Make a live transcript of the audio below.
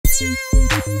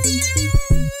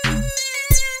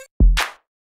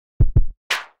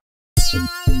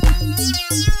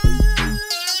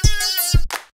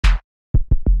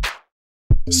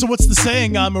So what's the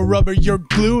saying? I'm a rubber, you're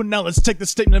glue. Now let's take the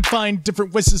statement and find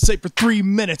different ways to say for 3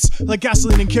 minutes. Like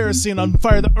gasoline and kerosene on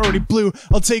fire that already blew.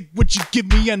 I'll take what you give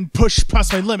me and push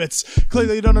past my limits.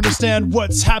 Clearly you don't understand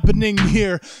what's happening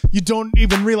here. You don't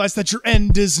even realize that your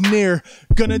end is near.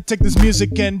 Gonna take this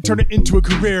music and turn it into a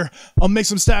career. I'll make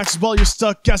some stacks while you're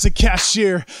stuck as a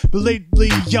cashier. But lately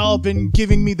y'all been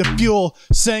giving me the fuel.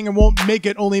 Saying I won't make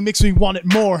it only makes me want it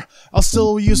more. I'll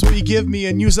still use what you give me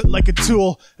and use it like a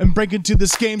tool. And break into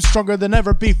this game stronger than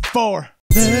ever before.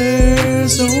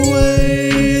 There's no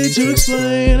way to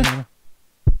explain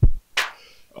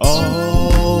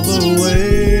all the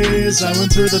ways I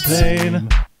went through the pain.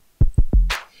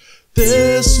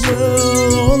 This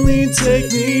will only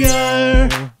take me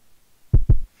higher,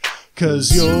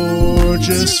 'cause you're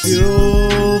just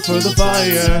fuel for the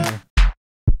fire.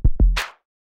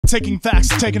 Taking facts,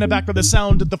 taken aback by the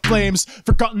sound of the flames.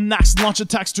 Forgotten acts, launch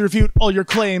attacks to refute all your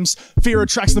claims. Fear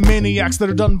attracts the maniacs that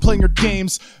are done playing your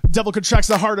games. Devil contracts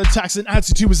the heart attacks and adds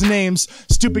you to his names.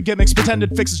 Stupid gimmicks,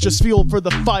 pretended fixes, just fuel for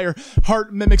the fire.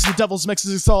 Heart mimics the devil's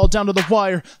mixes, it's all down to the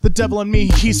wire. The devil in me,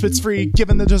 he spits free,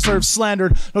 given the deserved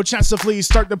slandered. No chance to flee,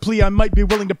 start the plea, I might be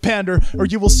willing to pander. Or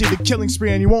you will see the killing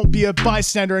spree and you won't be a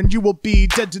bystander. And you will be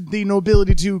dead to the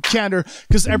nobility to candor.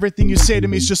 'Cause everything you say to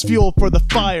me is just fuel for the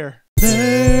fire.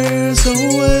 There's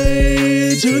no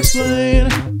way to explain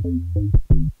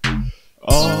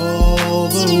all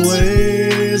the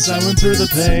ways I went through the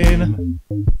pain.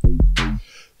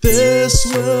 This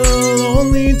will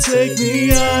only take me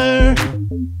higher,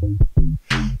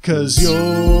 'cause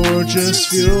you're just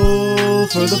fuel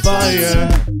for the fire.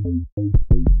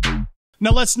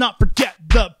 Now let's not forget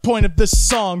the point of this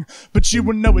song, but you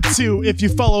would know it too if you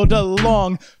followed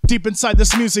along. Deep inside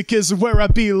this music is where I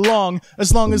belong.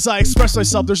 As long as I express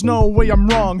myself, there's no way I'm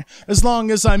wrong. As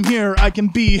long as I'm here, I can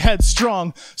be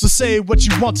headstrong. So say what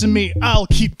you want to me, I'll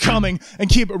keep coming. And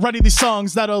keep writing these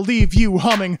songs that'll leave you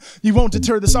humming. You won't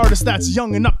deter this artist that's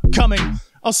young and upcoming.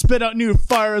 I'll spit out new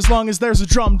fire as long as there's a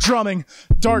drum drumming.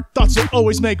 Dark thoughts will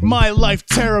always make my life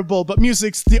terrible, but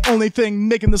music's the only thing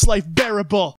making this life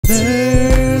bearable.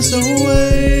 There's no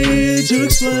way to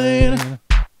explain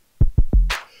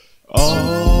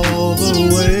all the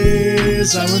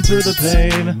ways I went through the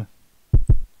pain.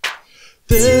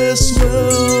 This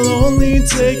will only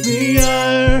take me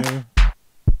higher,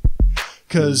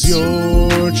 'cause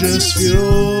you're just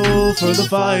fuel for the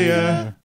fire.